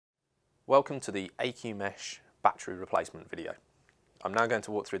Welcome to the AQMesh battery replacement video. I'm now going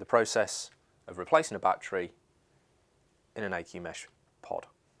to walk through the process of replacing a battery in an AQMesh pod.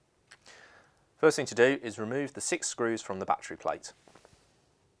 First thing to do is remove the 6 screws from the battery plate.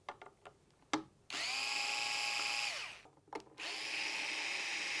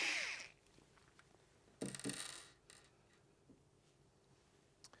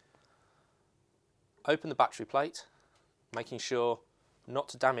 Open the battery plate, making sure not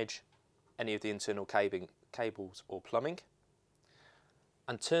to damage any of the internal cables or plumbing,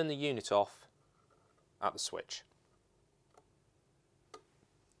 and turn the unit off at the switch.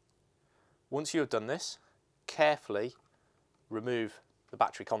 Once you have done this, carefully remove the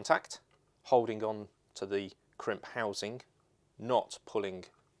battery contact, holding on to the crimp housing, not pulling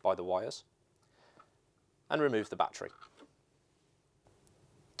by the wires, and remove the battery.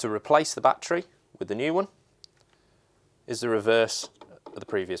 To replace the battery with the new one is the reverse of the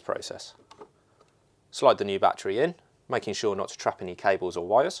previous process. Slide the new battery in, making sure not to trap any cables or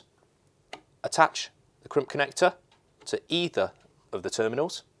wires. Attach the crimp connector to either of the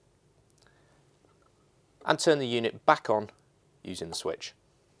terminals and turn the unit back on using the switch.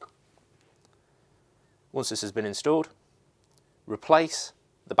 Once this has been installed, replace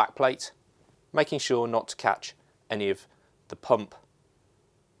the back plate, making sure not to catch any of the pump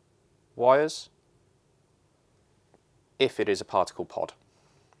wires if it is a particle pod.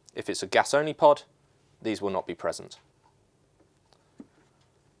 If it's a gas-only pod, these will not be present.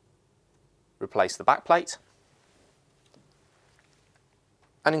 Replace the back plate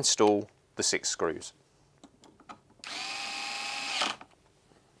and install the 6 screws.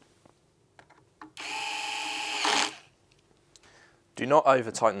 Do not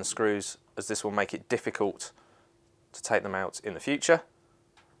over-tighten the screws, as this will make it difficult to take them out in the future.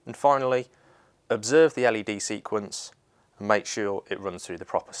 And finally, observe the LED sequence and make sure it runs through the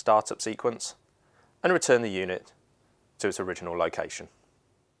proper startup sequence, and return the unit to its original location.